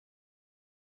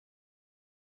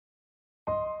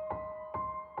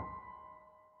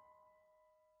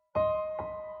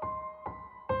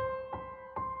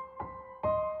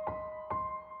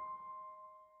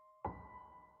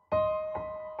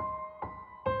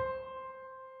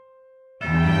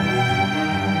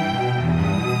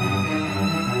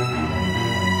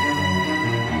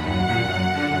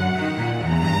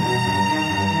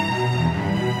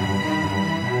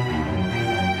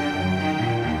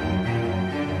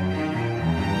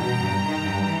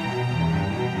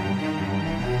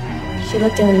She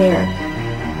looked in the mirror,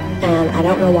 and I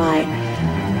don't know why,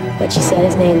 but she said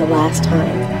his name the last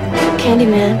time.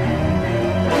 Candyman.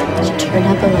 She turned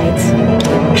out the lights.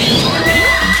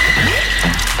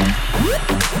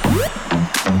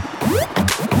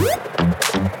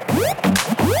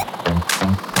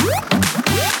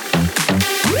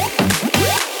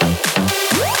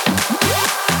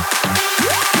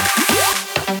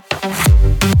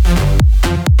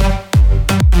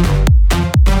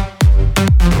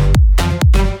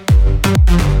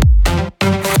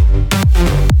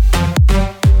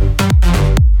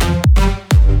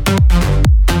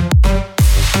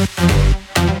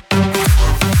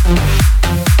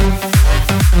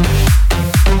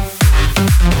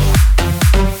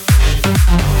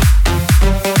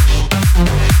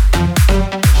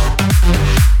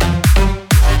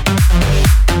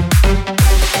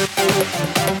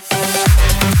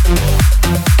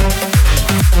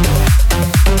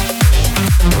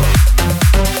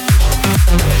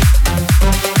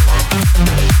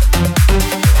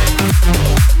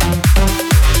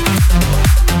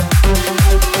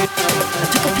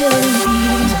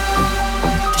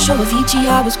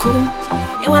 I was cool,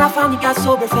 and when I finally got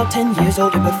sober, felt 10 years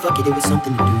older, but fuck it, it was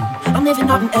something to do. I'm living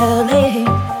out in LA,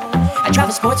 I drive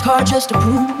a sports car just to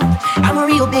prove I'm a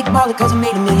real big baller, cause I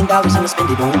made $1 million, I'ma spend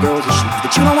it on girls and shoes.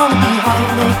 But you don't wanna be high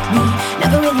like me,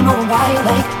 never really know why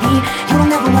like me. You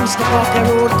don't ever wanna step off that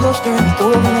roller coaster and be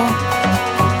going on.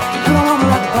 You don't wanna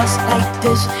ride the bus like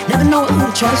this, never know who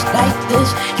to trust like this.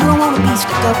 You don't wanna be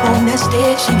stuck up on that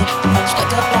stage singing,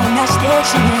 stuck up on that stage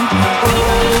singing.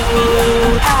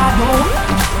 Oh, I know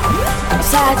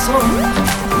sad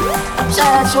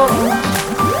songs,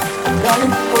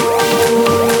 darling. Oh,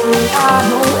 I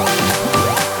know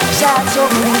sad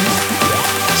songs.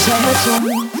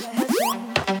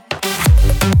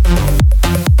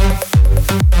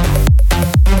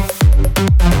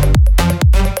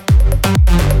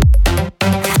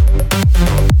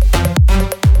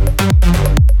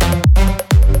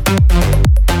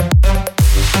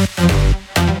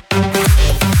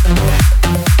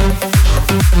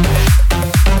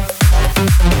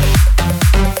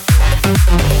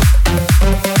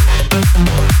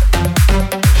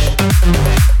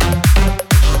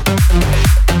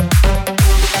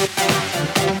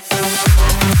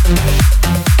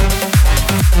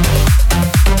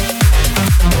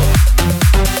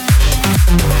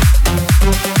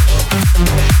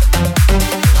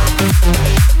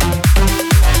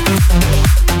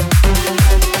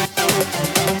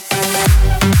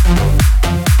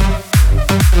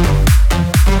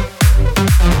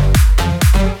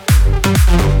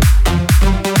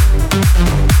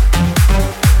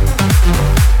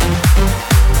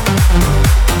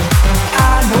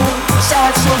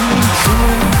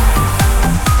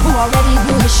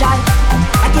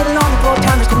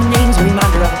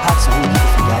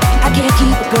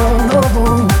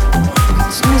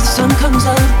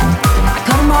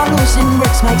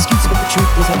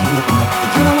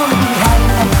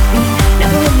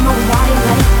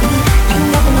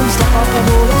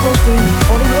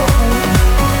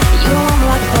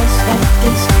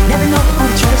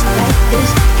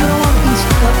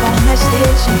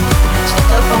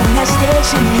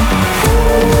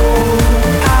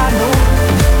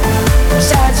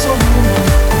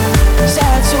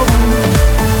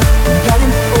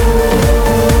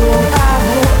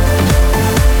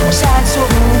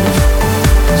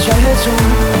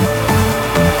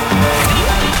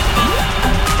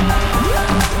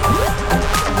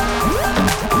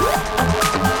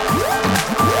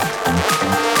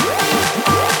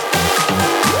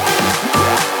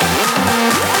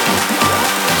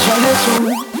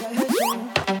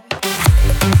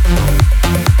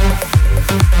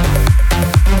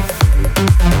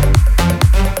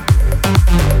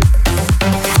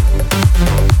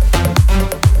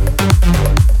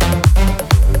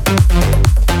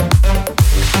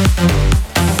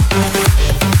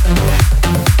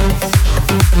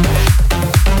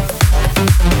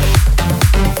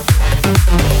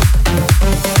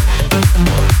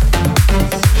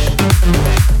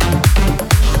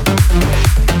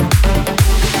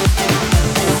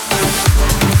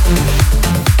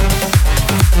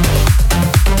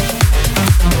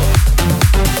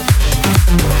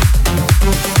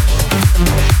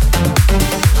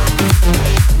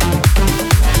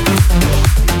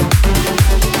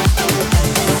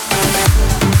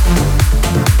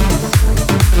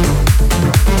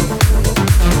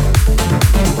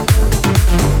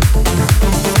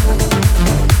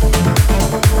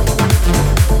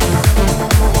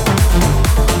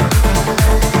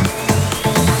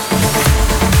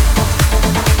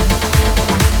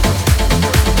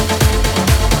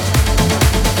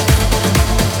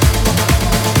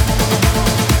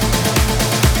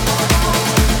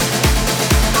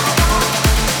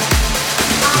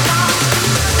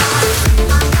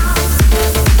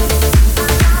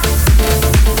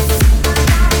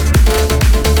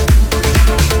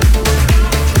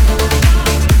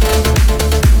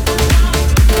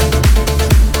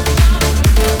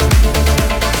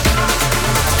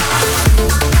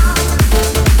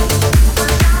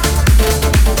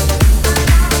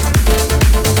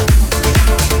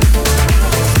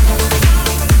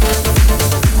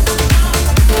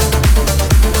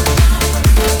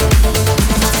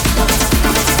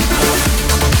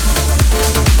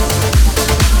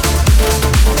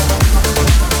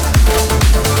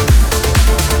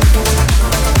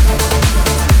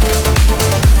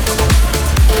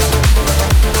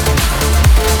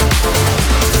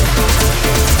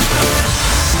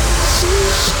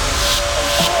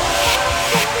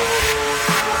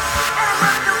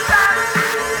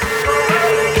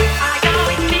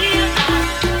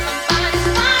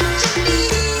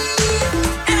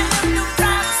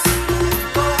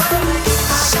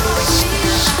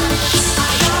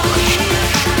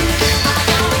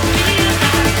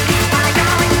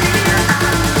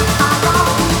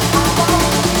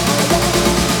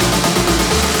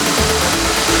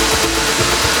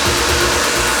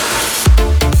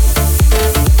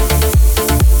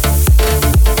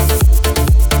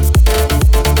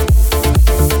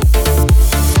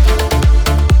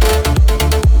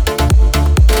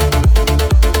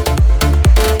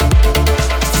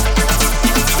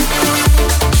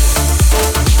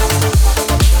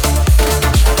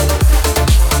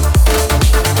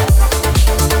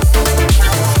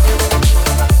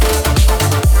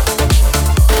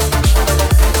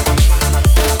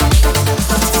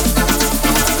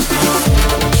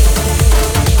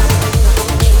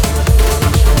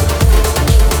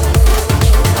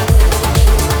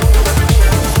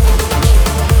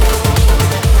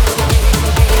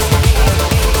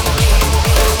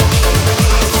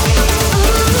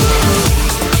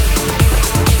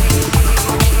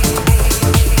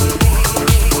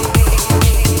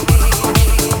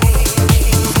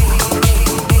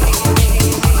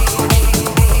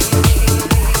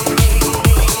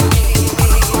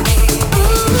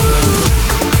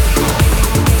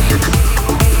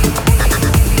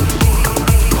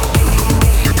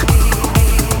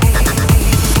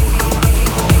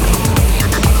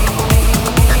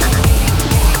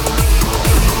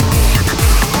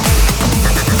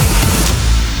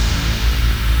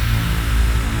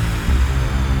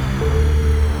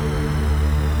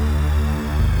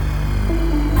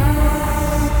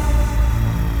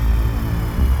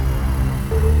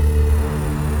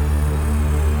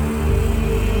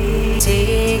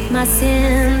 Take my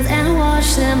sins and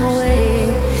wash them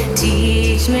away.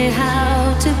 Teach me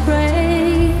how to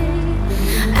pray.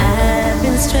 I've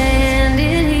been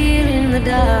stranded here in the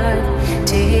dark.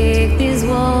 Take these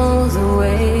walls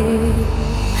away.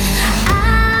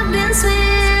 I've been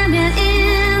swimming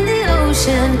in the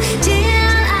ocean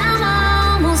till I'm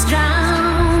almost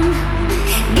drowned.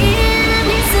 Give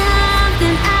me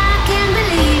something I can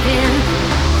believe in.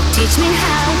 Teach me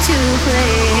how to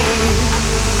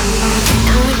pray.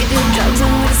 And we can do drugs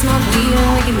and we can smoke weed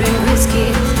and we can drink whiskey.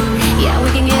 Yeah, we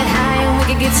can get high and we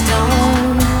can get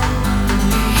stoned.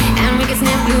 And we can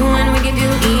sniff glue and we can do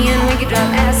E and we can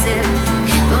drop acid.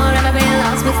 Forever be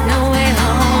lost with no way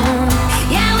home.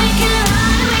 Yeah, we can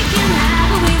run and we can hide,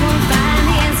 but we won't find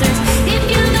the answers. If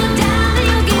you go down, then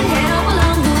you'll get help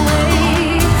along the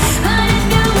way. But if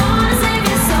you wanna save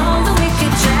your soul, then we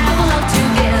could travel all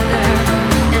together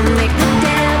and make the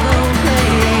devil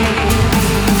pay.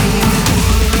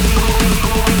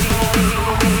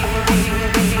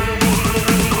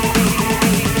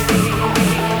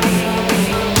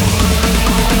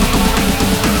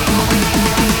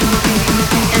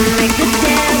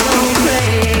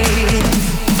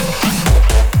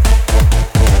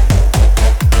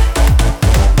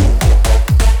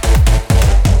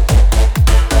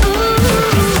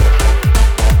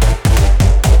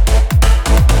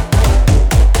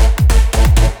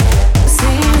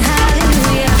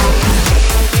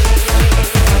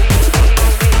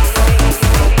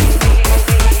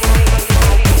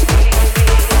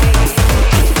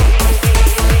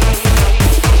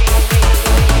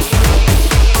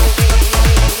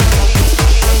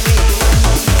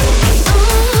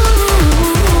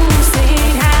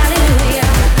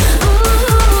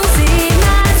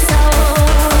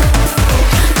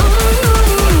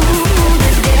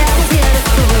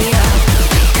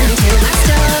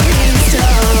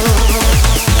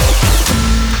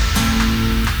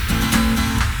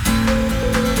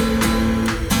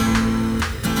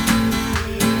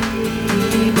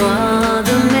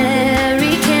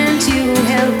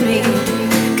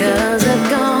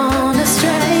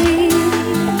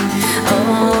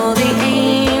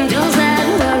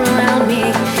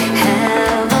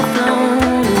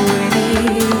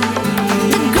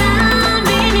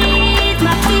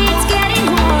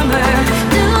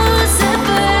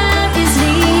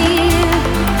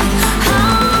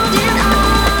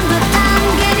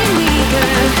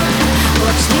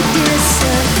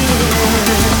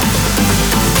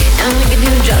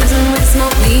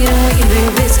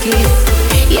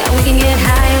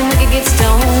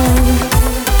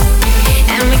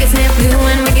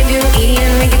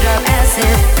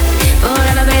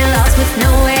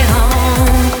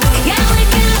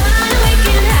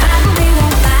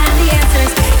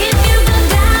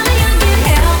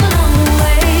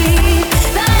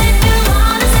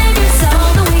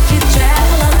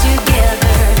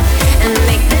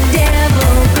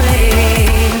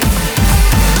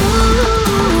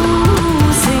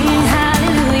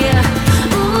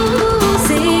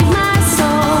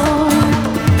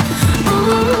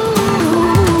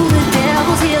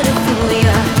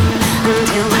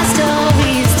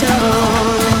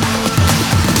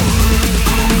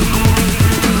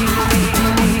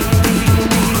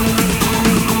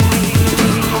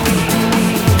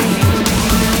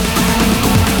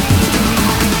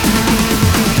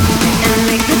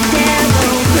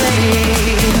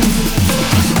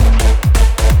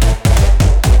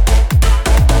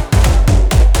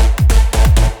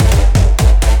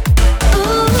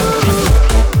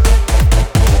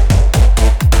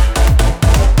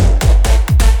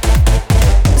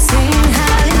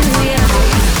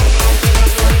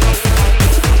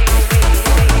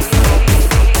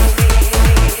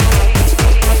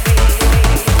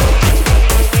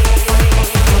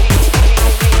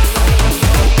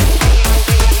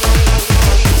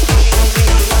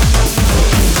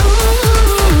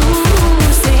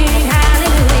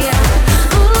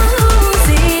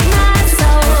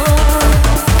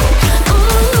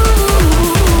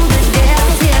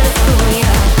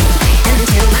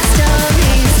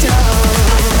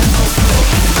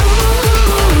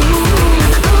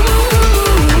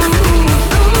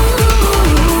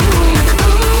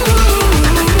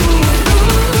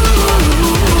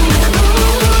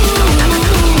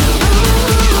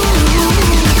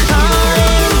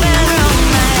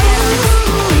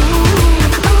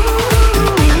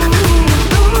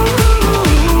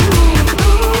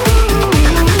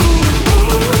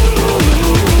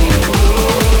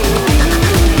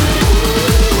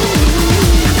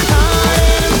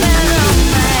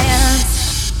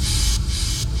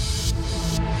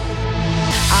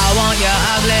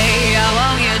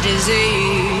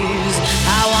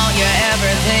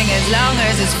 long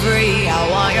as it's free. I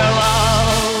want your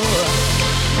love.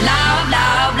 Love,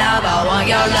 love, love, I want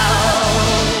your love.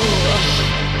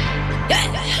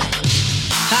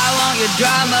 I want your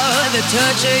drama, the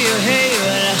touch of your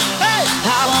hair.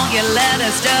 I want your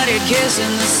leather studded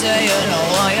kissing the sand. I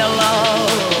want your love.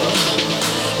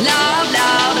 Love,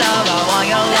 love, love, I want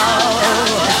your love.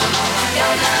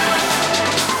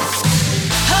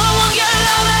 I want your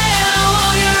love and I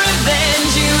want your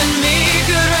revenge. You and me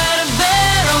could write a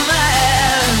bad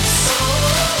romance.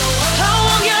 I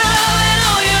want your love and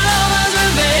all your love's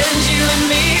revenge. You and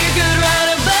me could write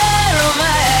a bad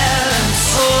romance.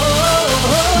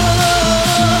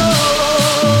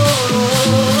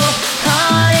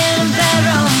 Caught in bad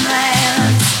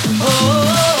romance.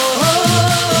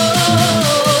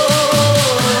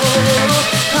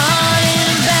 Caught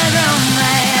in bad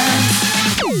romance.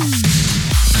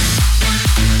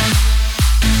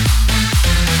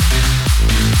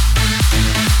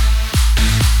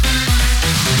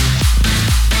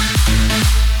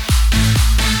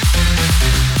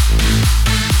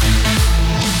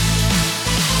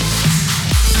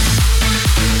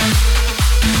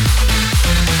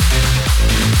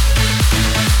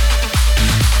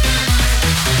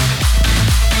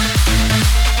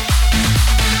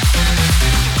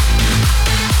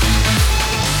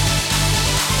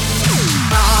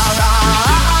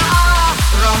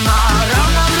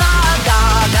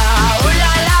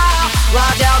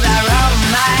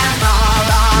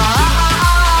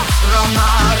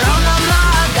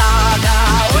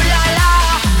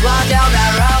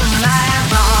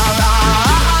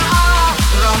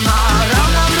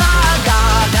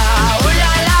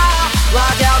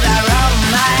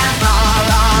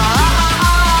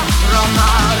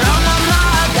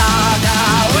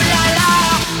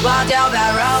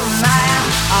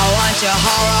 Your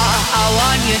horror, I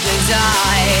want your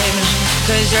design.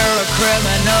 Cause you're a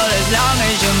criminal as long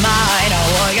as you're mine. I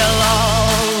want your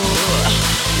love.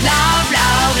 Love,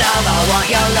 love, love, I want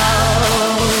your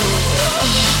love.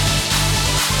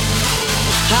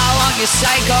 I want your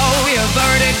psycho, your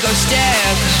vertigo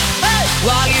stick.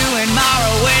 While you admire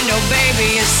a window,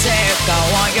 baby, is sick. I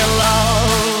want your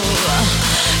love.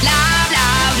 Love,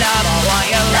 love, love, I want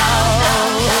your love.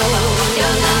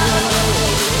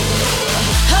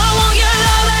 I want your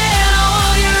love and I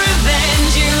want your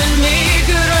revenge. You and me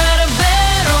could write a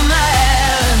bad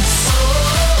romance.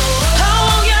 I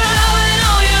want your love and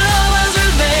all your love's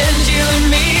revenge. You and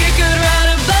me could write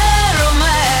a bad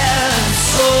romance.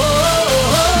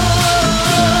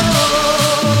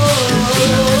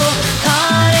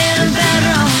 Caught in bad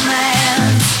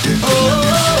romance.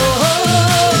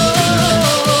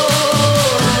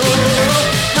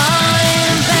 Caught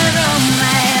in bad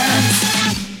romance.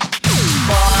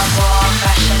 Walk, walk,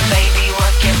 fashion, baby,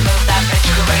 work it, move that bitch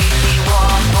crazy.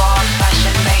 Walk, walk,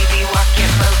 fashion, baby, work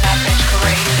it, move that bitch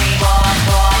crazy. Walk,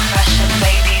 walk, fashion,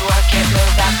 baby, work it,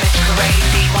 move that bitch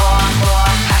crazy. Walk,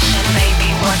 walk, fashion, baby,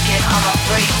 work it, I'm a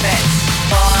free bitch.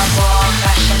 Walk, walk,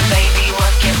 fashion, baby,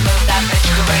 work it, move that bitch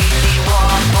crazy.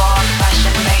 Walk, walk,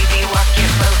 fashion, baby, work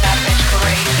it, move that bitch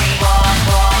crazy. Walk,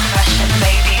 walk, fashion,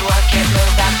 baby, work it,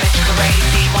 move that bitch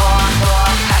crazy. Walk,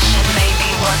 walk, fashion, baby,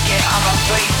 work it, I'm a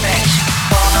free bitch.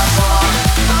 Walk, walk.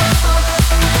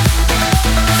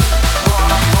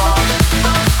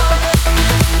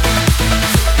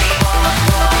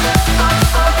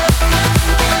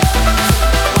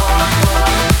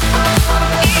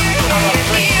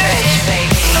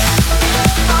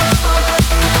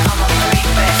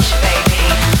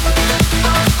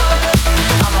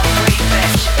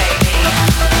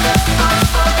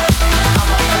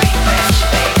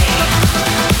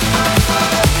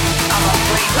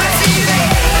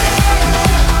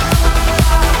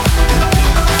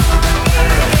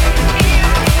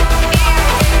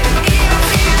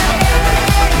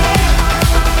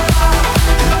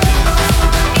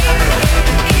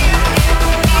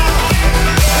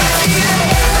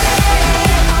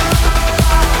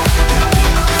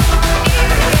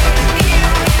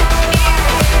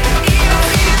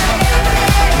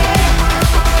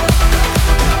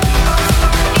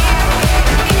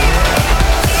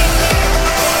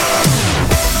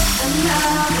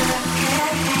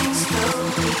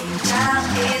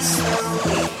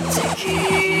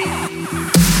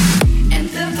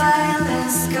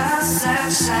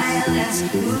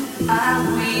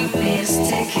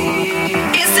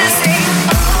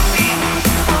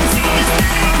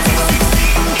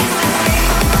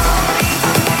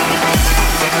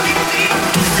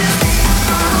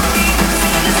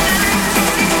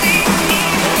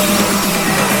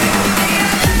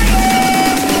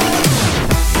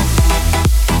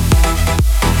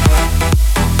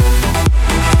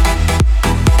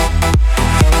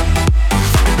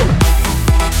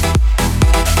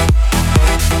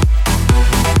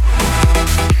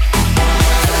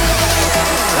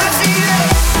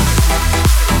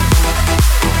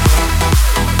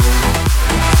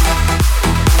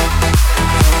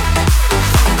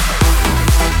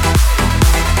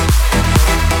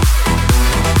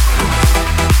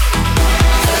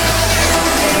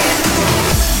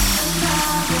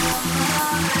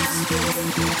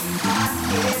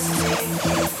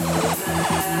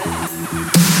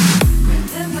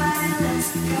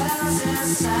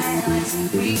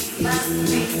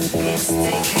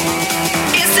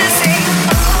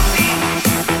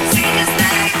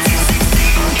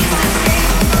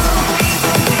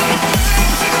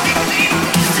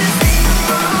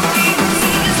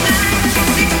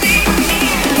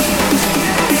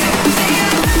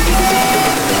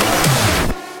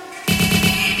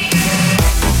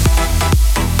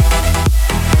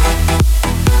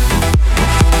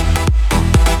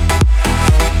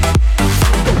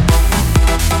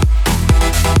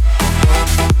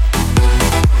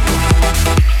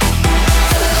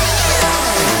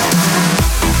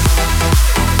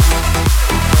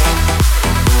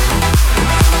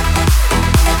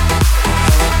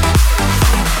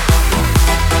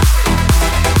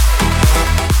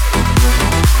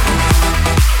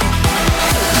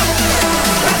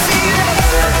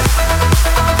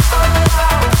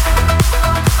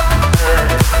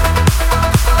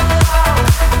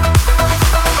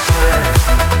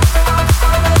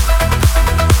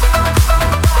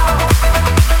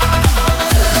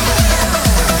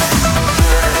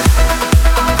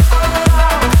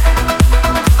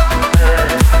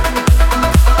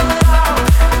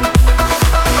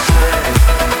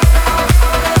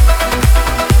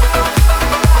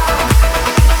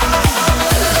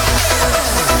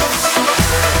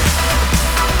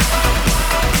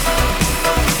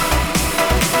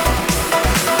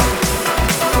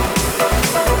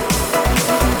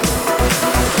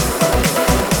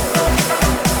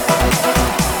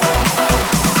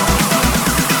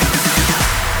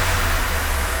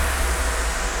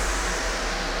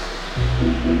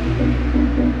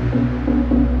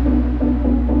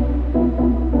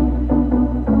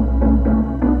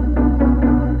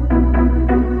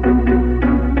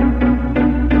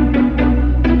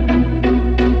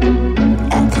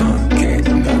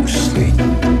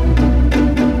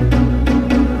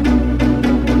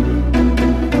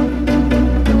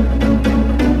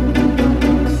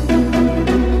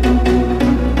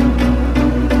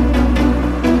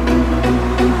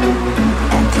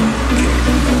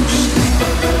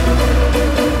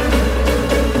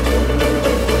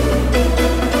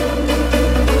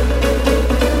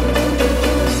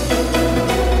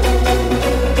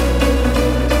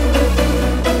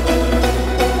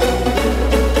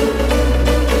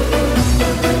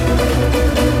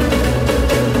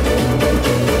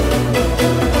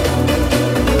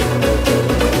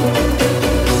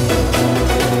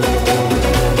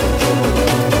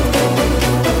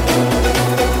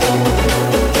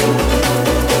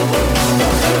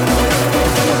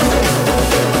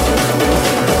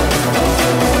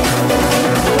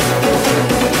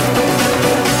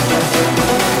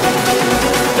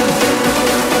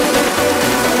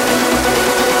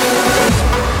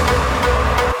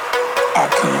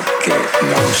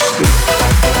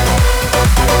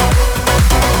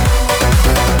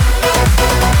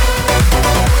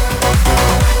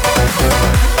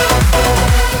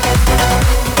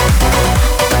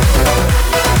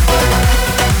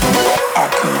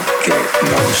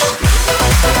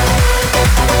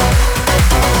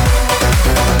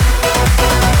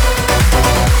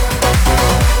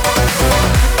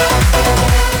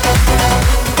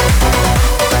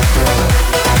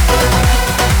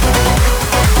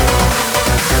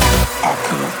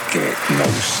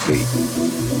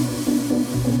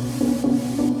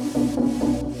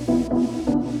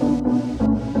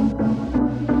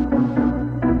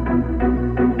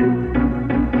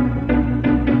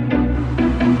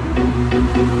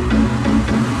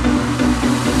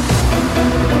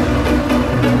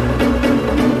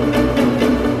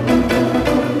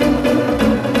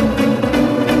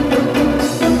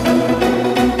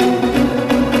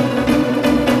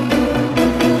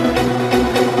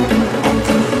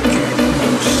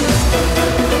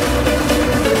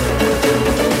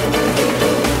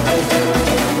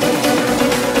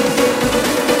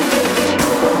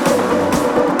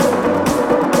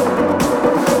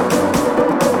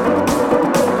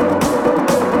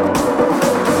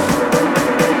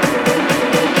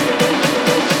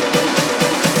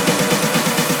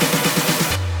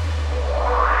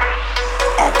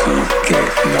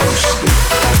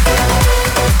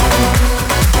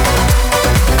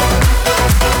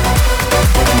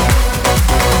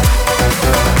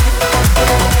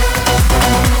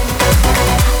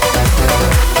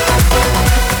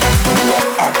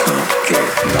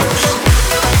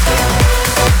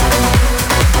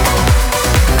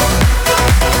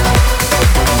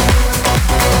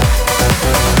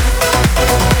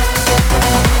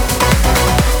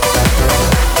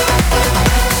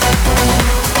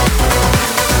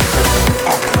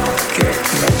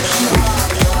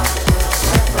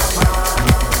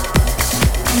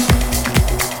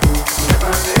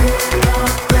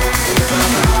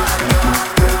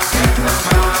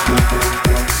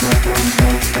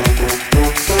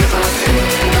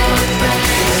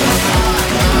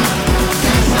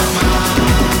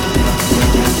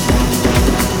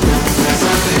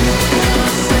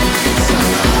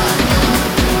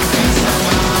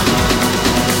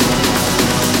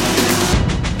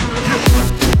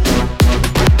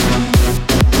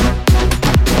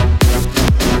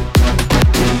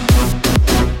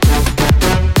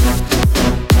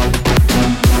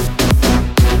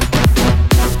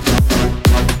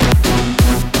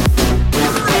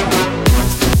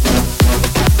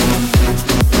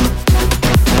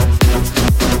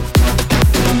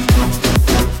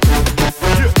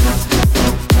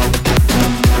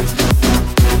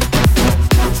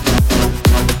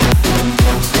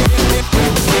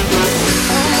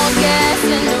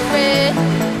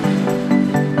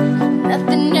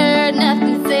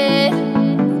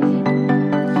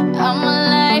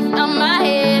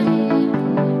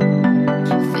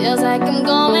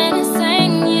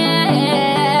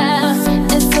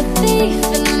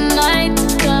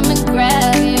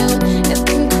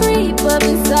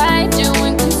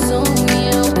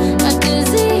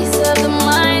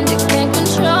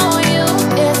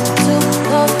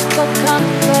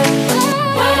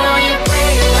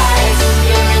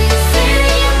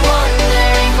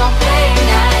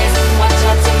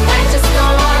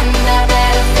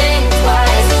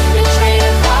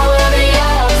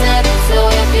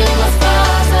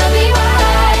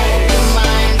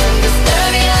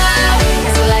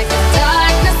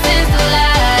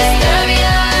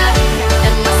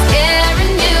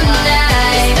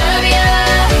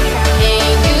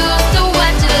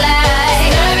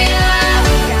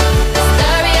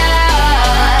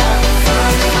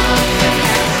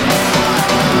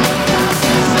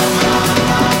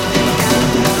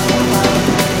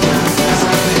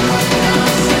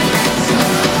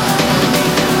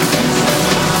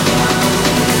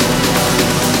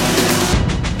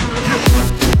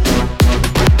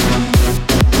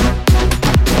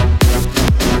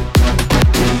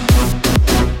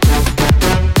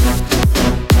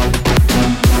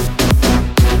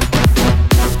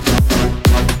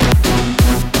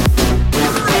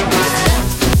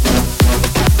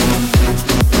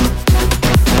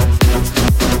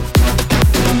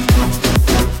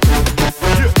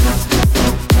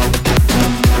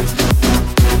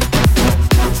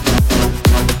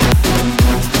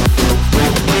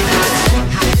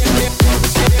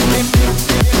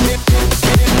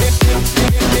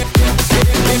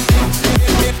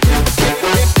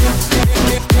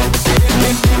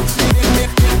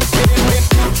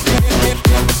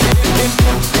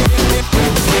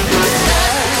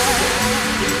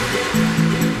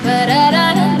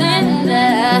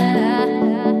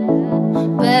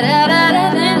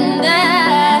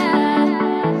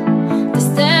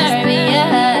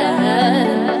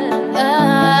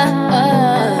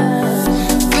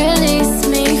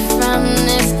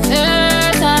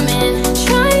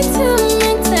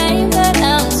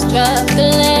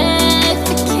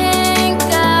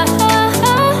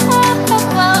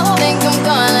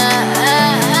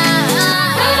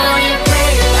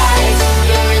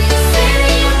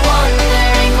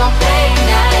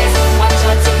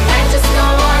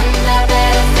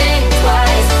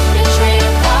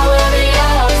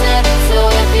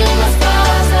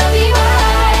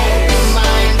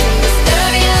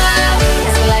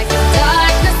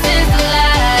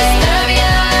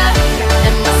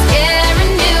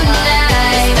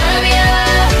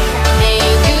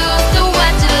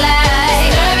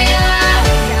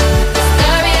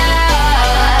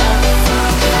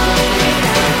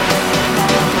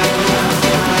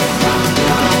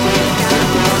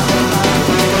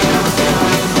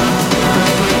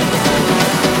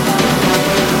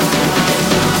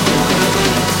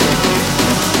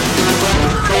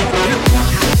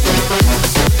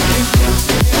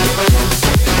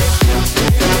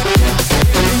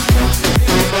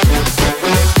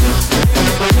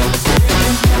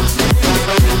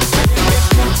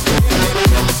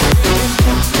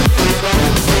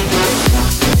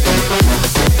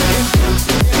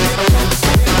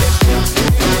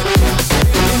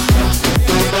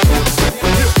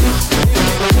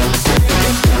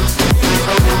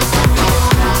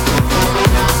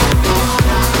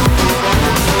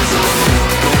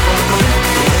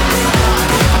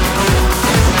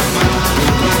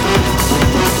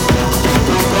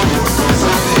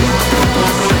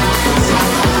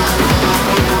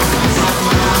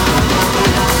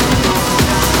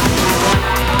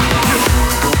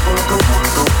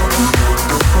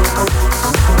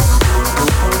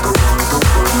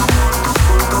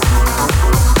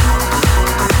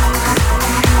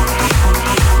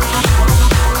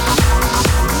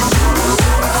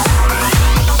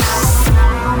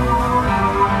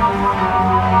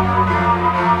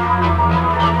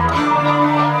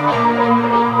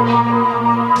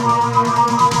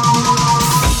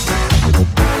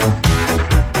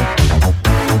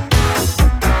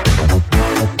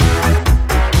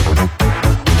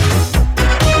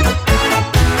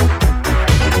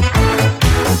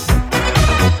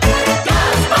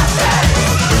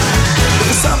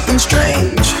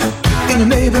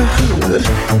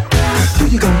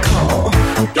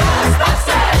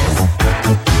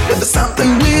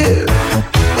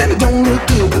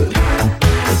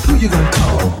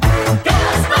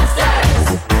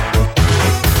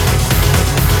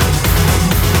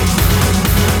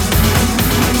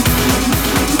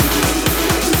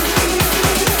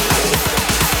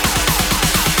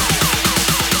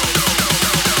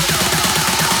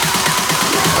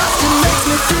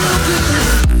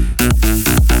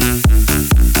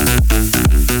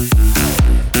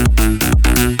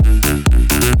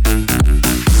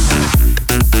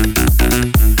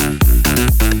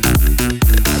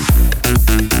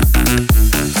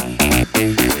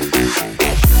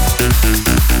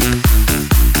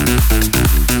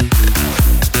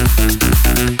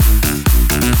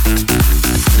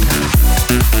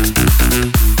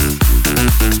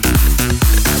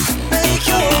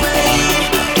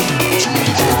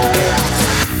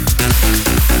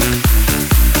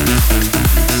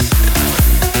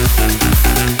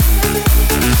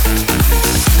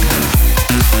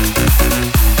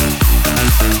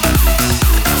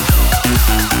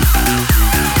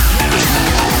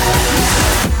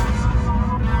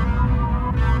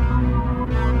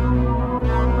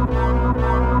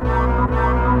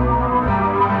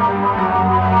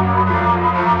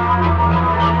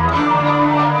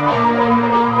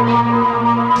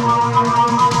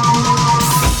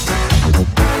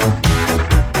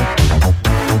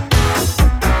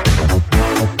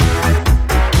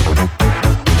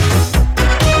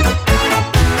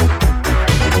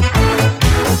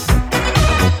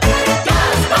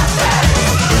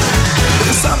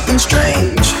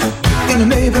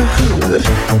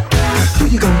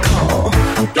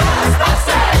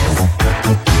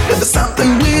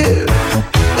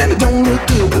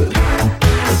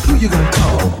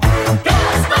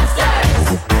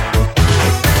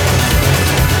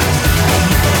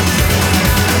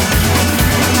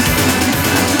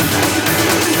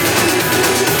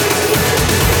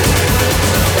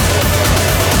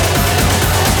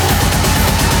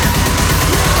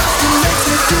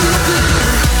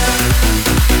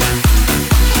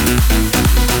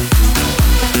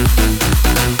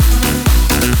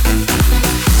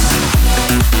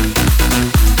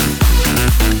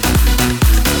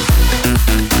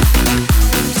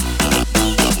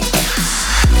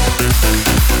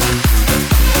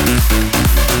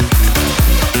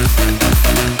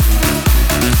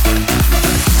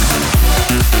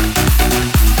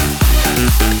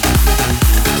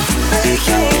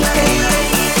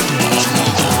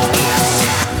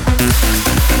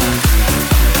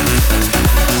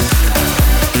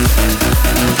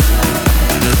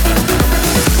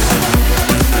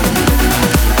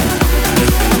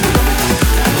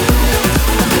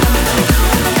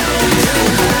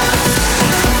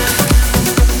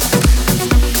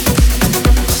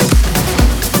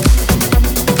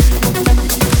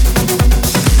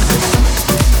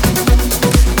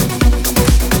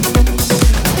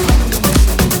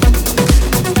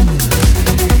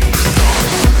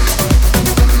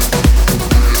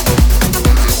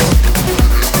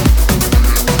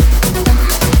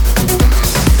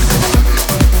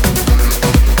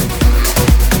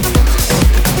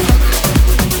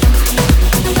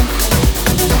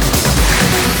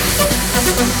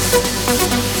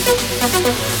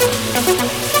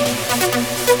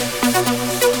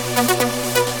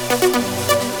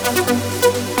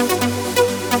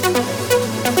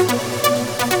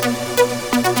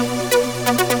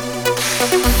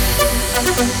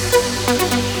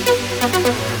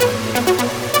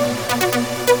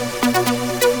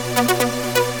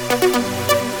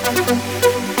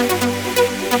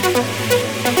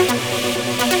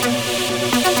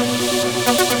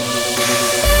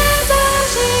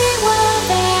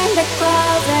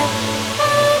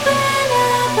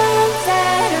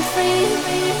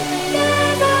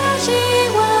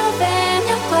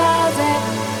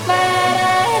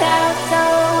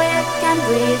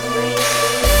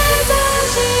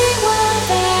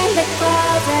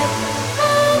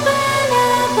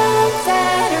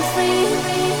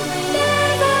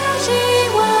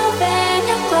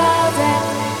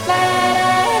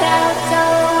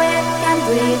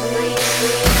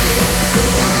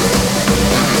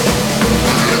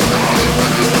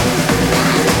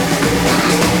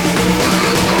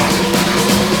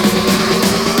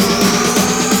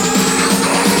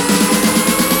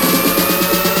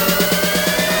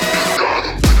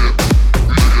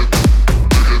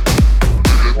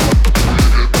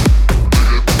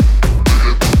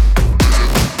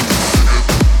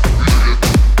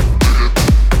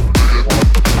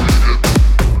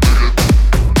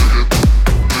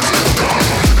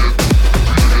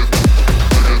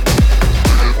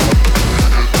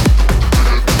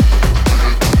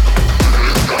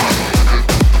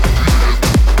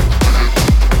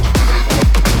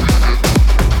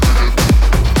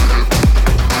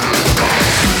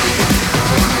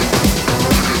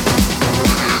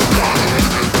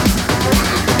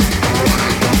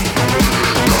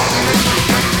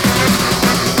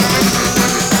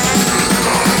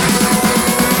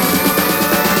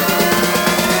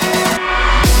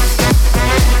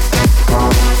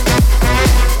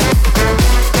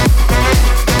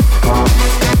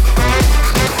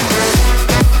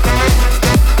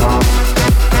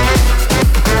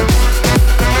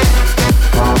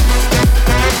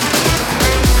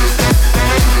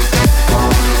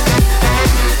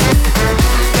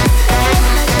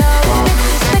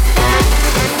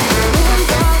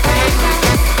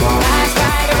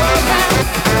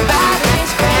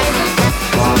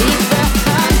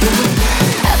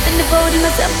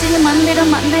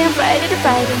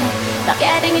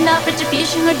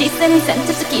 retribution or decent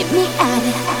incentives to keep me at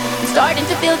it. I'm starting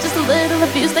to feel just a little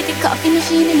abused, like a coffee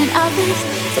machine in an office.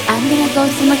 So I'm gonna go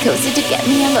somewhere cozy to get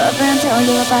me a lover and tell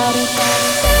you about it.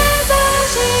 There's a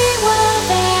she-wolf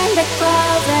in the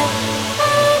closet.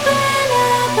 Open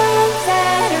up and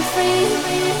set her free.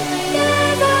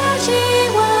 There's a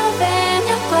she-wolf in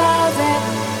your closet.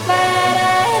 Let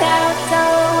it out so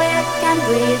it can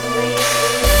breathe.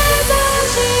 There's a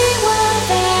she-wolf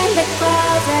in the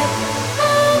closet.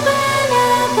 Open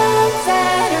up and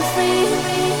set her free.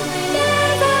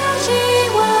 There's a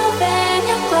she-wolf in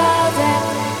your closet.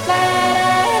 Let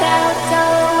it out so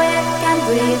it can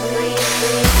breathe.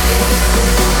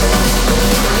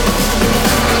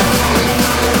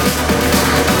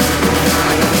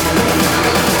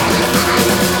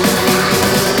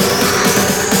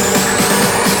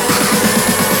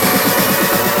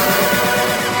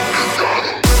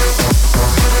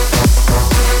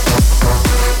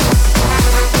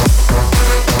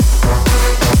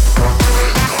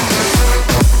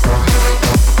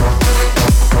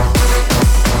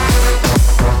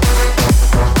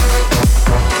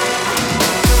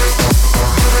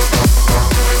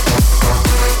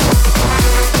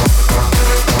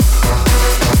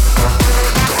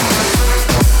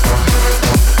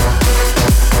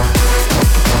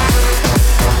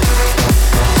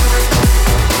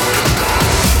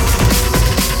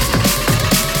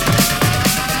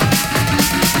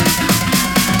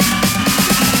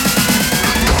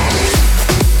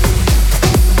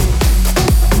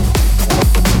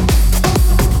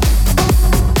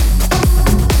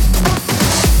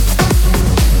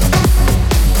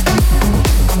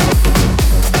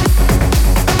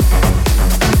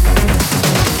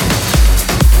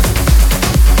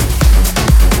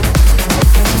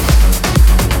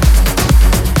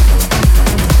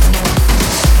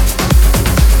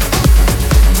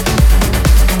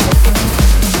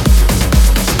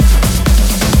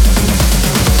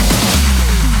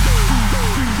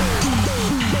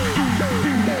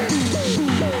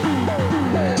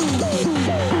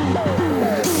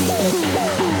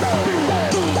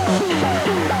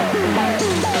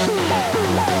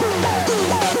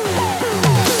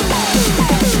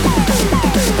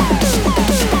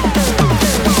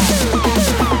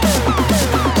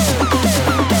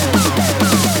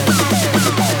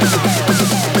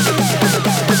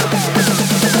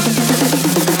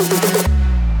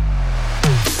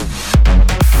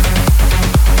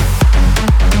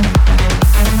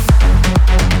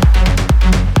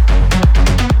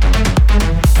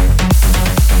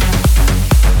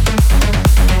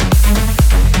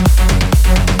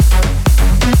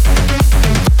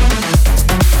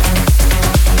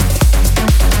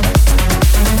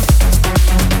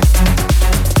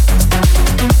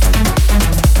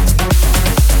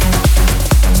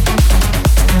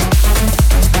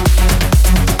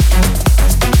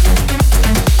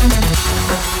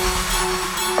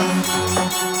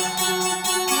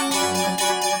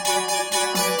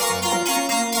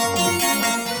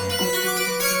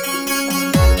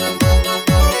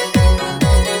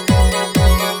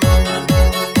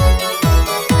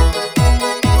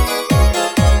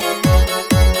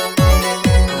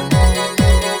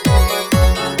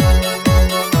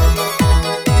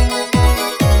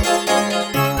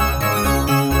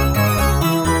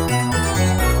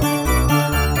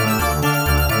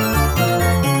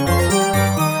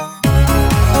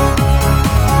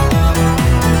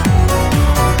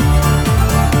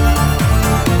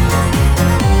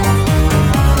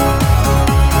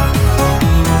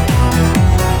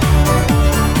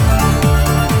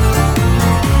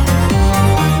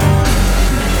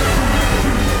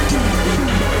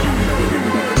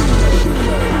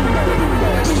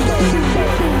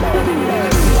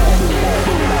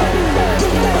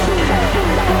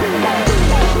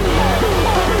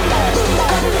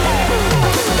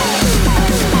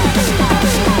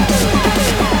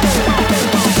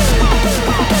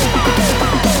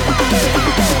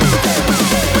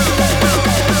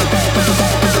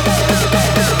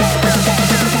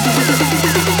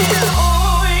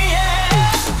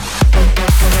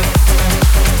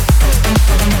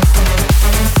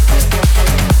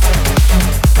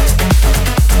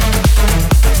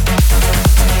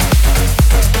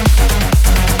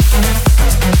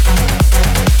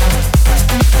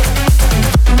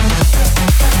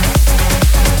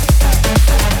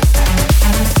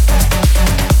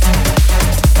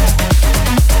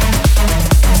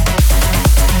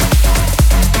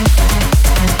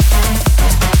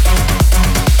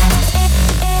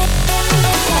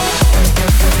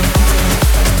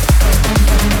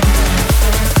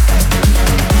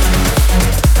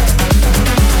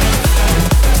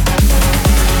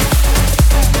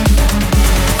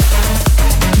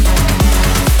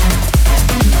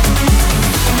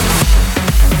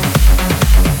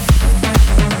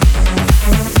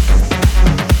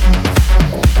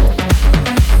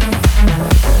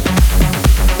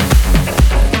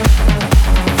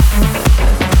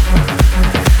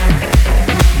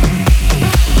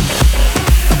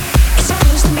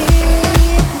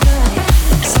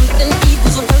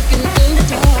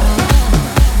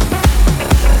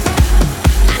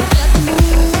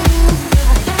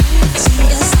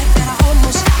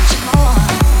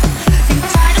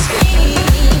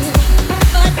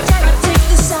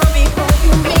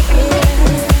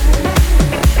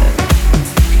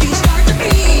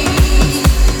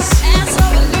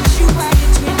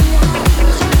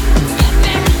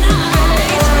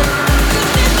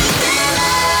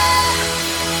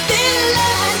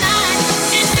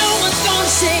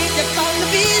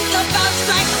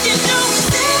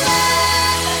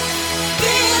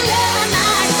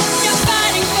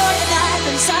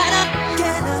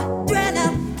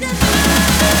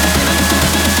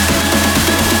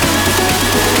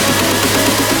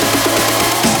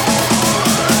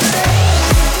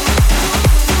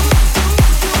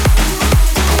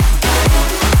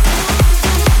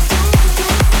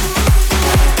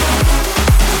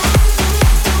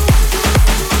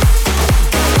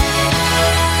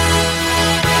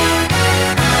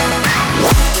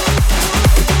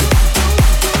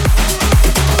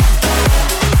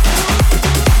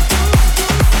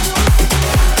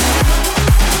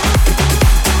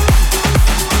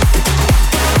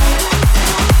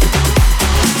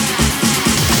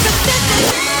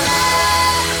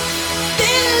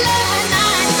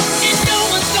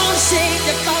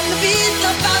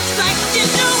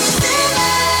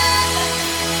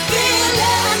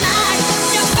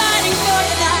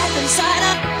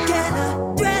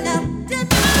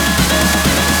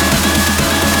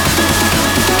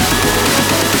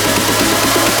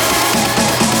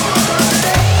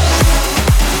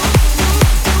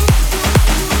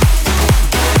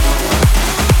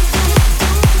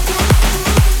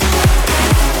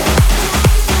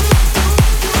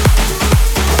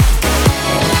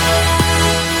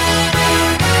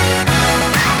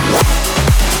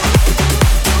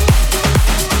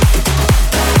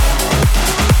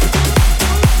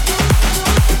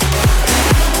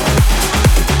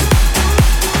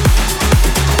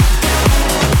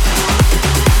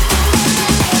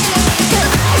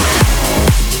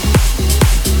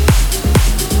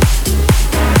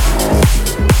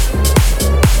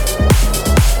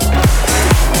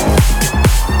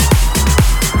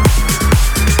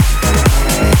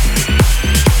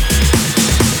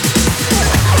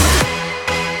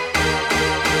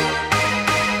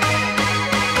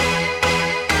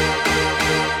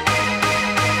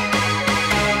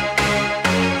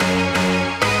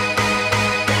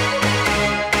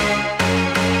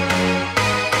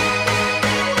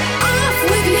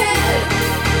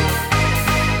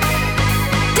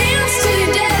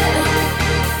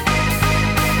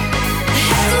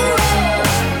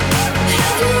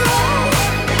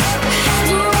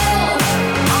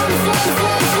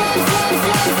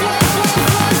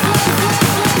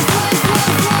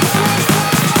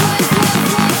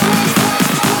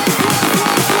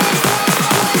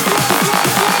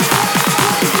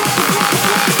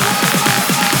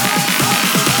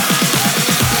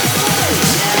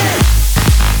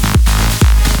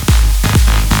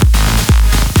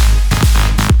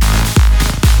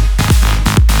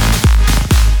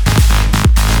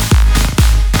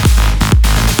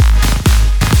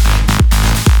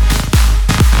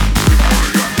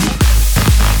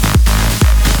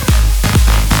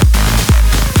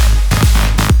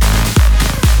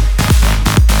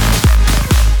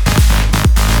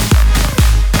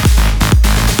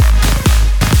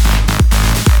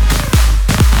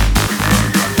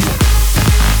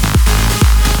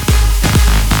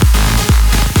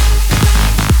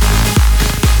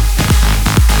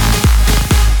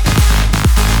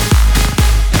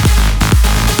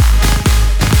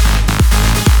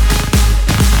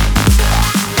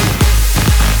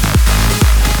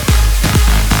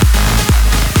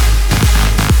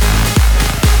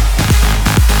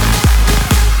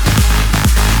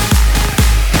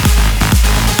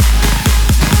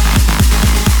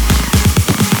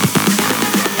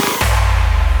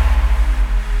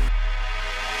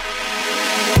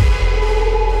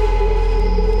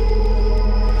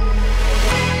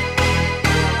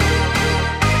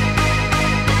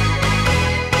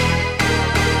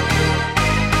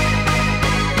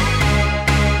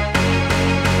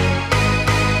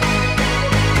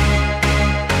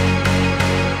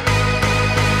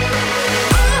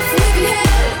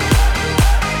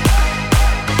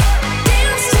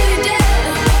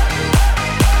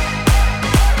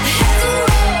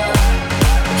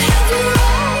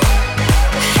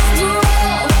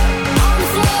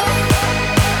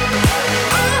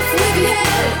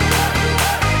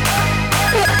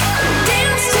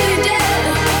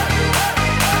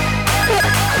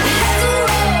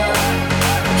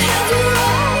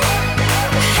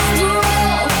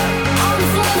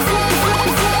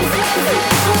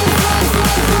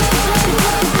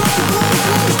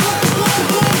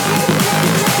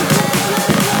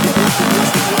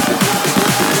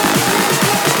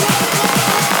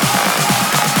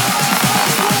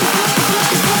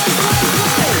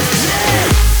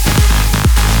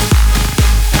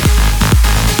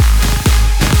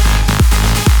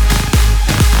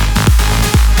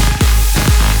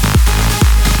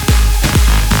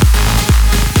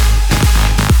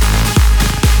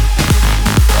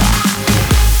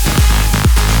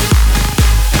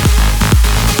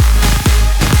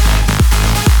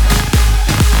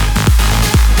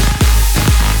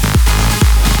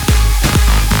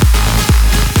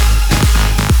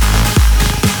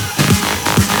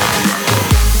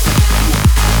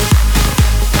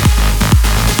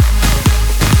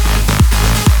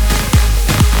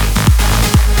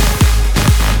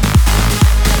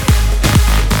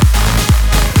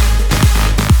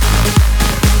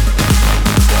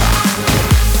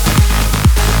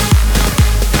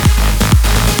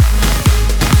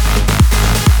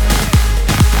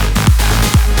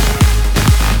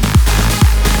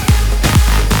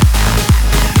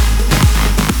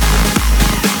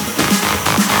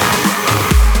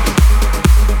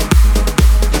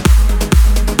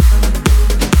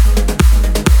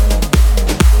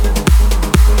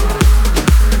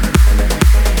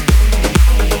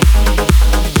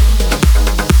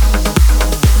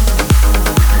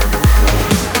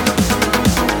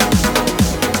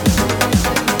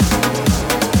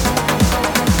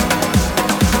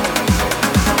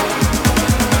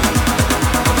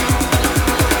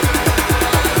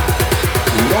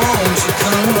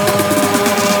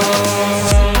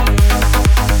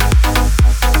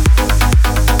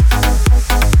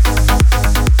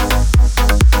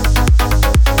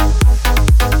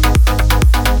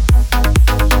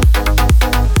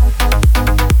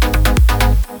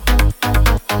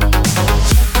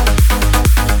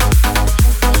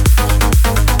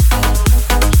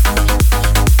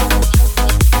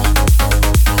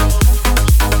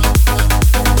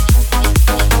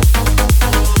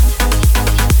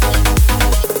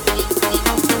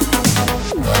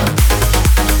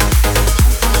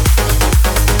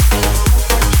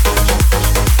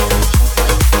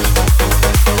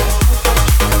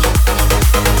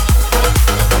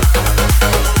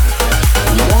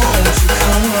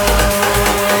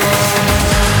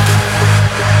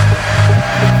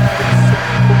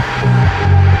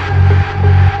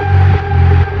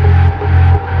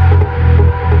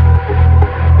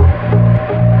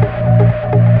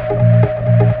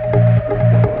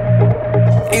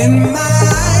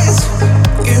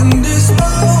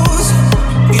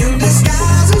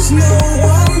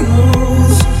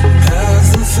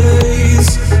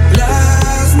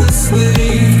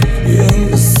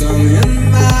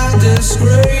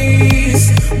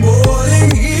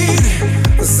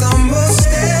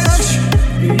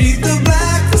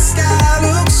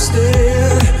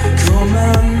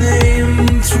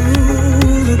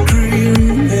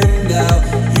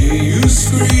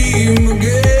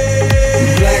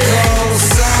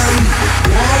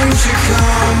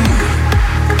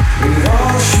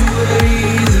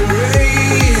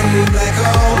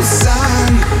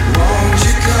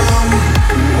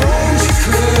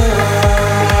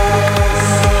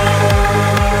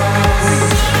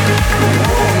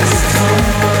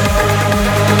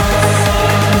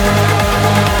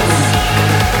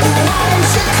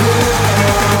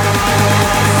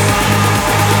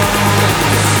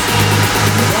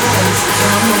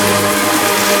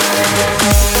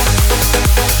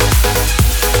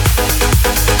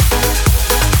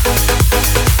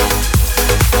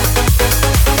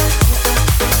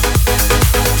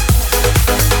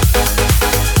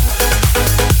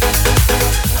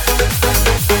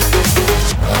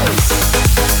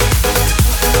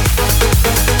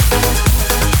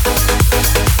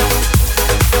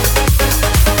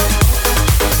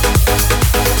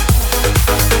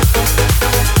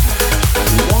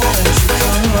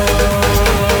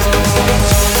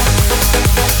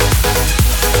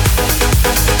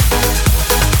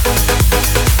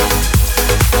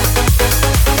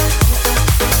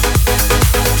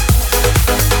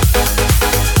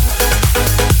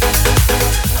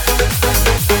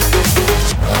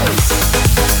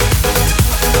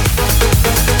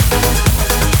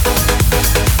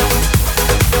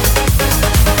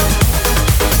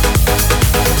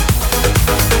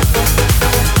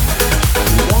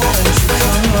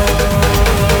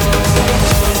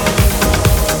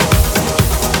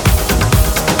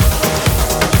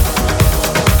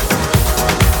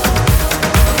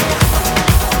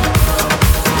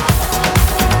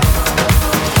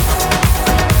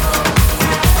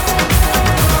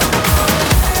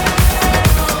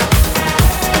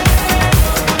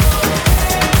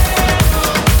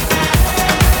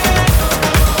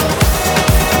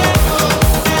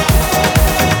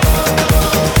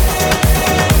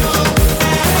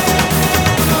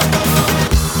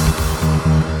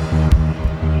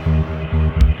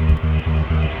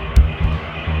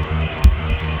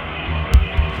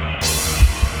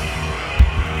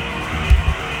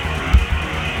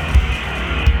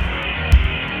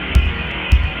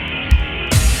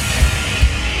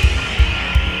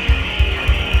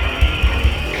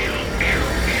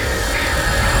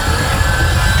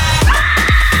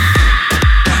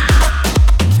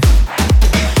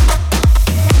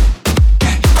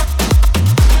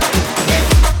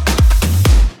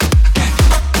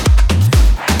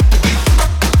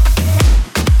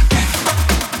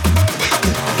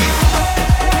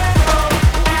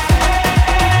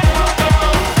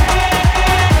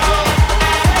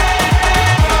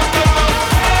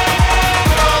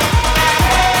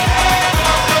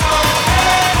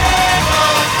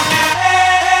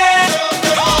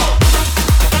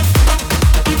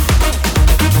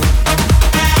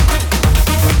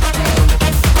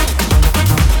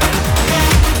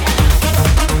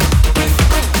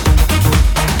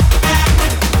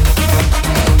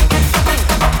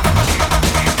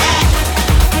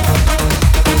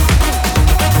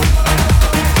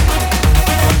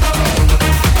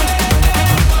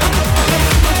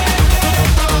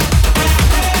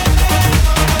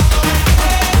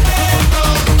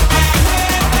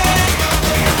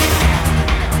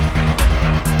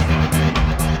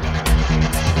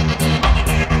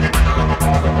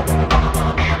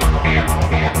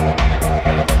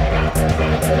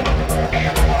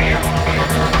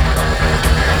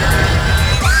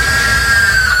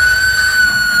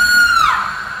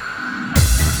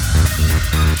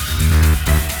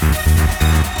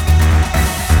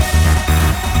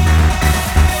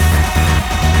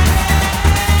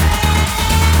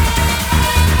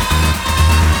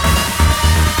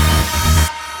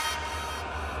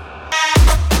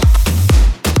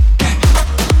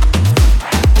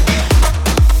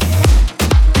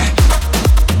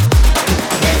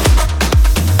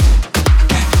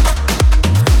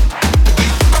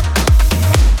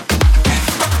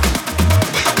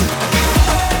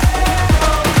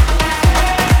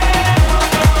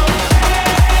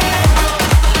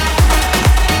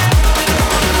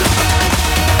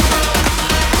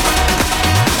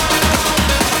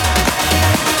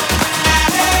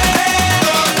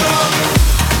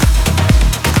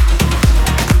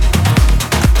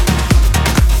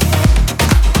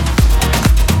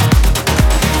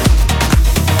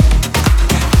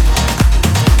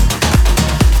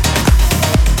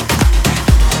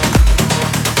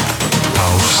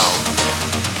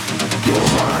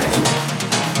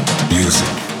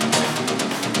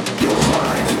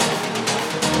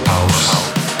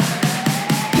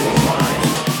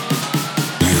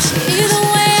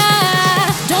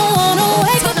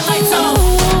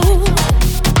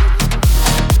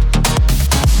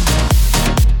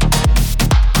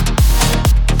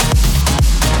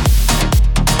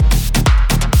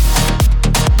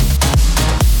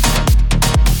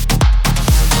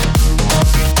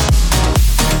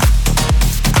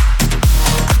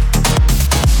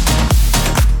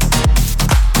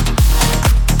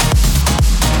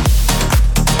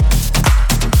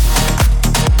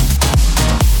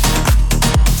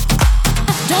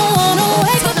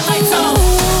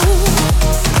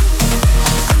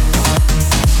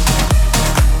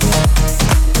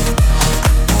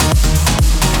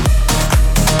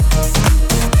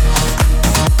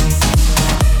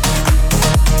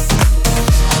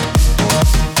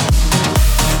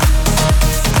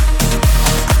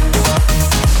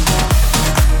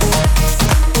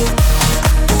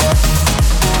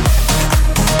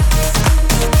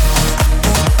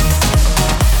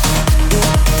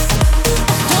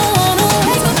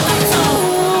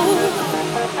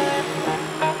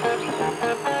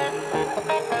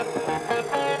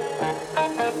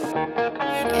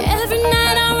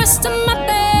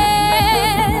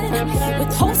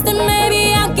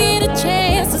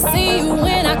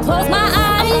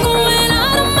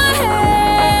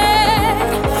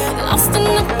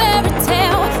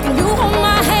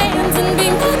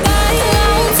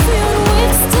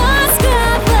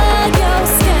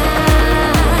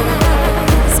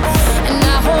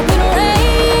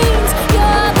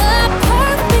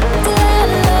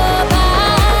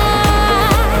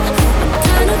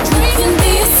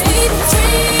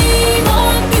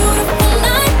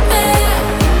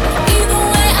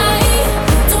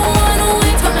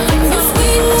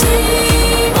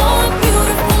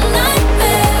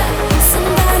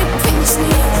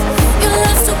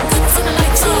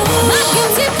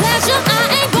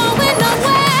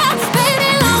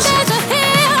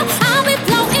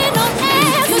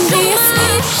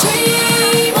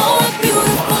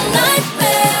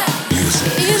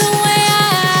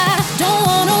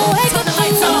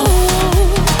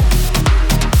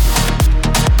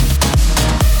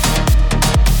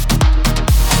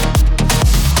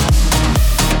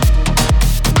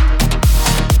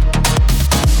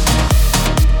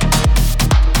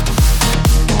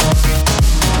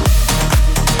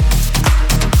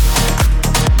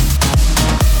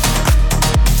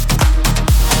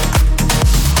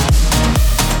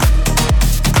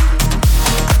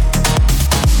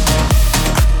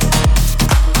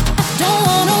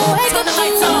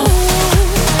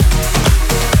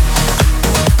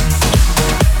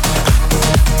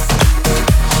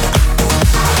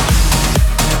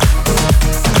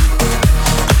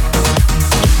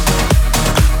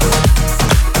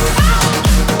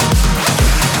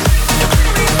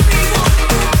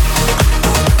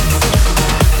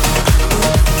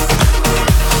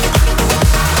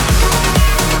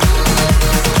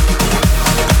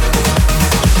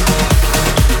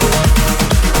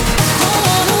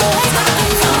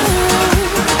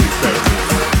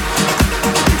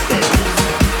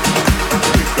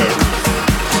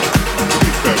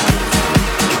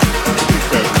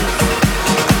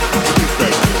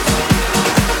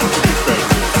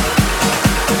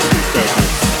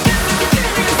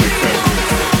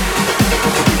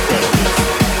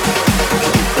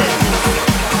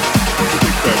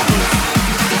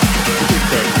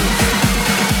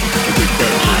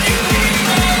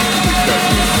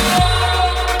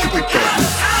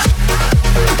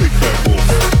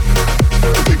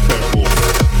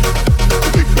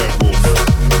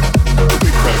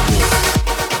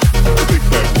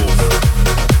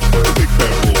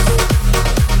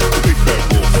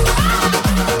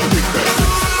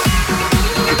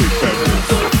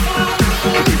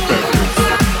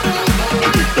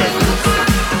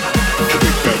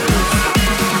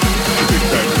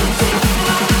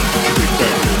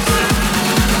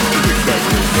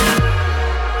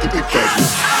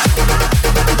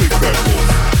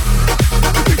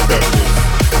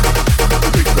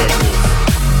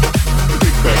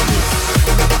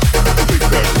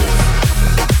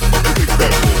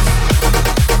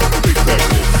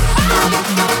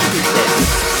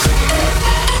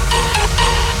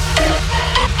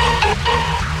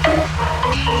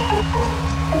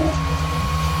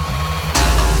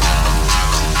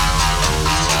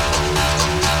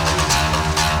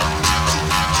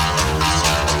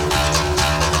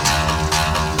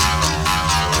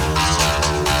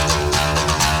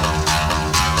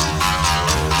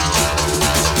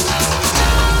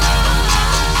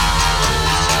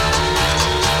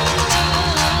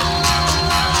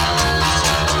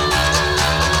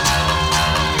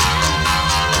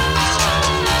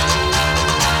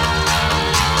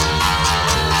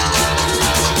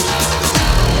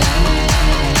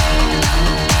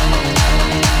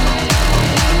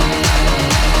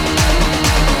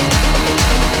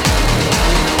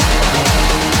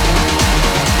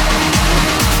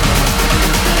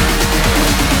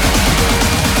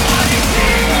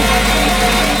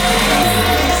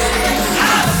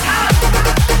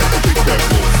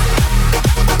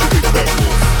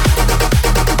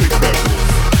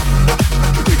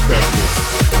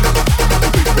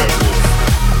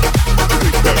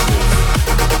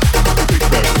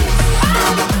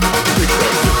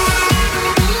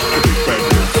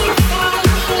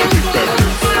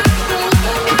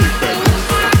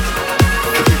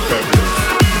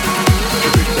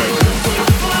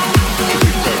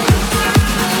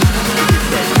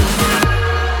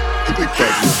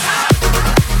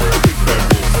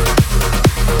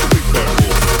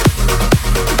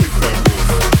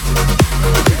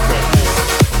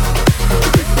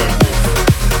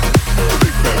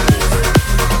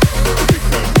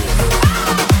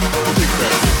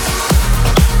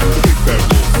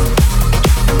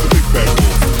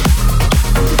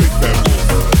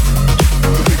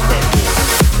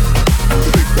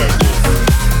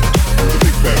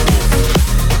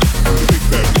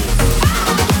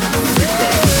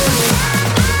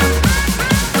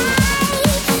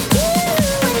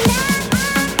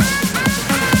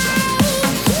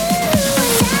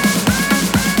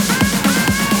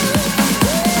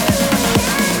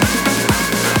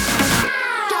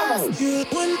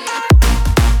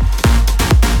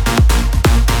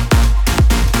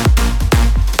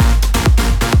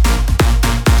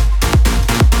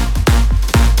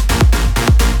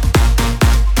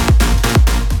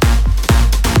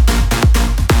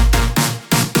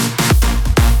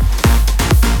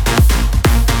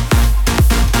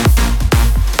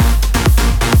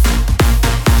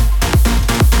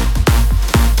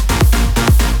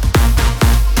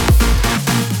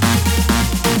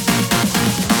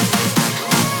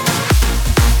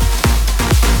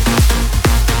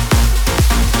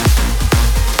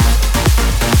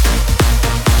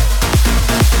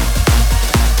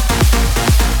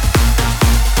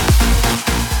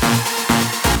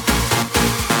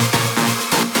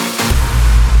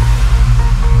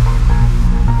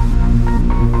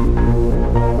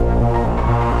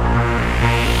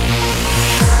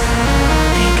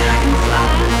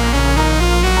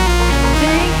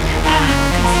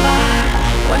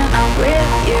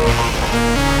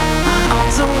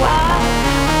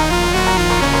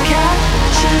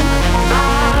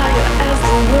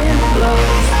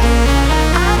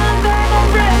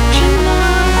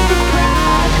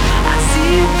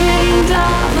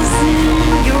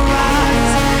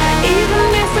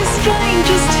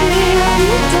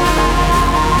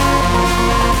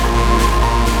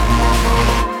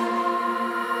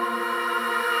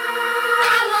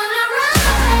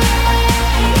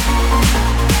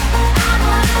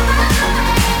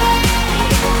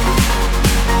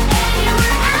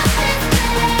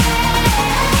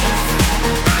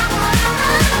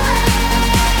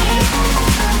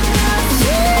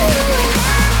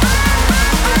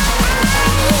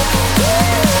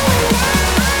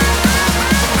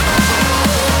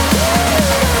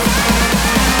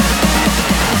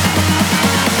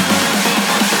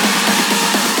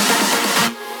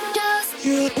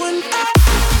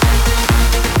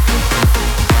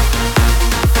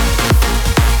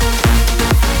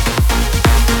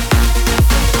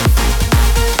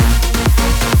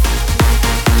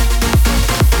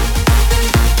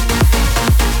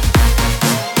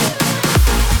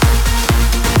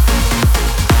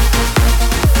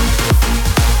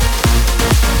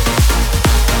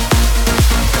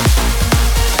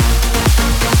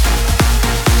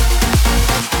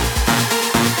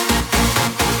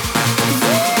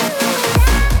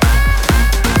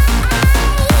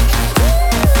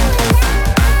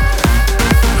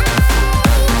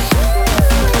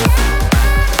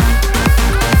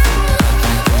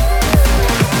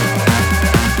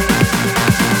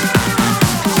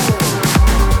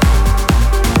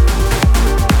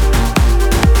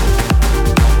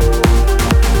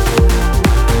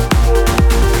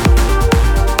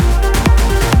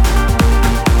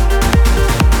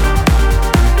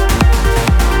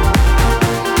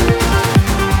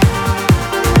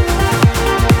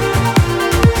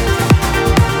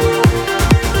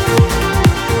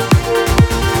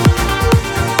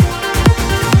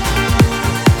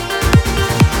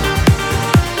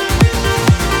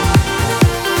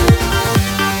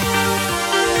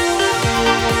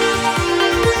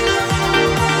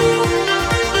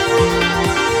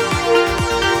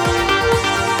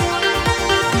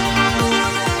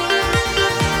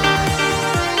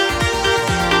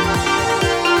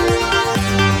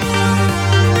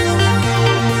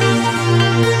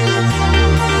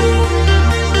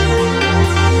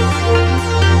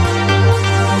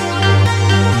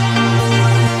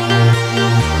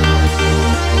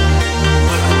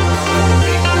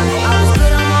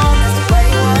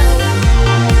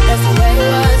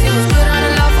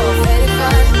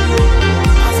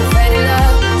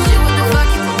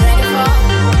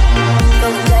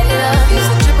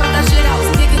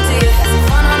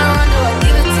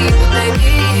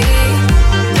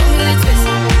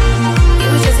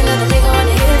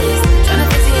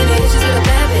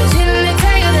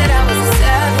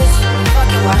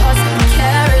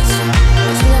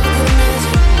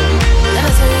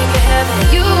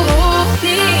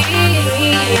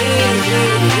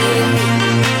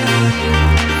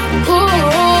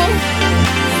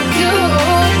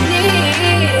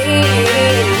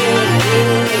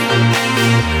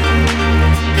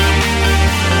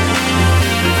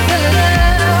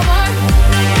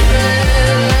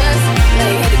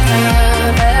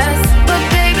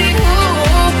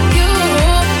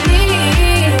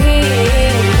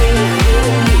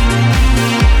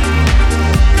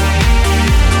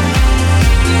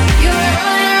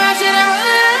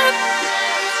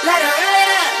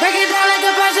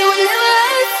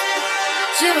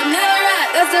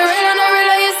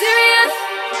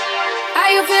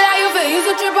 You used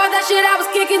to trip off that shit I was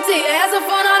kicking to you. Had some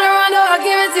fun on the run, though, I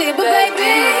guarantee. But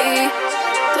baby,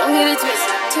 don't get it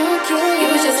twisted. You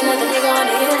was just another nigga on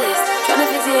the hit list. Tryna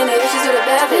fix it in the issues with a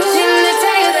bad bitch. Didn't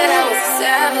tell you that I was a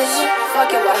savage.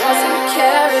 Fucking white horse and a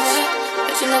carriage.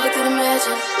 But you never could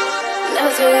imagine. Never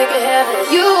thought you could have it.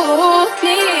 You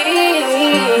need